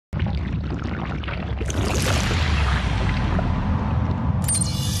Rouge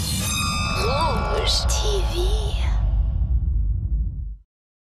TV.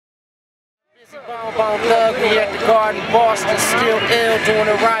 Bizzy Bone Thug, we at the Garden, Boston, still ill, doing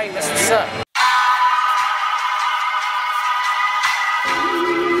it right. That's what's up.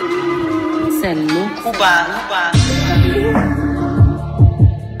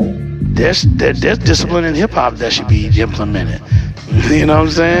 There's discipline in hip hop that should be implemented. You know what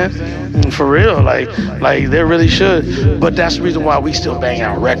I'm saying? For real, like there really should. But that's the reason why we still bang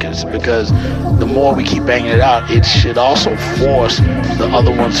out records, because the more we keep banging it out, it should also force the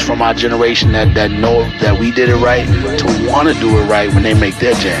other ones from our generation that know that we did it right to want to do it right when they make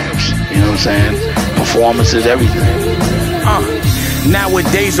their jams. You know what I'm saying? Performance is everything.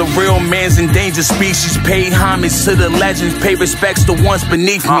 Nowadays a real man's endangered species. Pay homage to the legends, pay respects to ones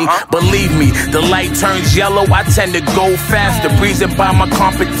beneath me. Believe me, the light turns yellow, I tend to go faster, breezing by my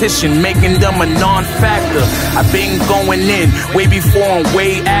competition, making them a non-factor. I've been going in way before and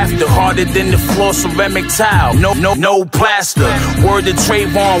way after, harder than the floor ceramic tile, no plaster. Word to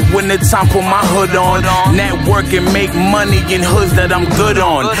Trayvon, when the time put my hood on, network and make money in hoods that I'm good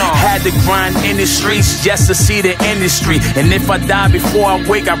on. Had to grind in the streets just to see the industry, and if I die before I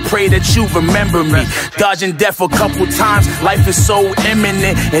wake, I pray that you remember me. Dodging death a couple times, life is so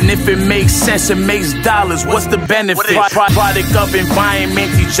imminent, and if it makes sense, it makes dollars, what's the benefit? Product of environment,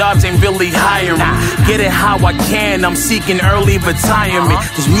 these jobs ain't really hiring. Get it how I can, I'm seeking early retirement.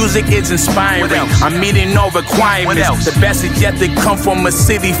 This music is inspiring, I'm meeting no requirements. The best is yet to come from a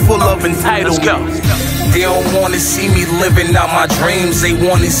city full of entitlement. They don't wanna see me living out my dreams, they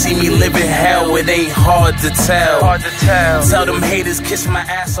wanna see me living hell, it ain't hard to tell. Tell them haters kiss my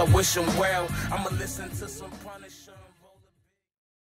ass, I wish them well. I'ma listen to some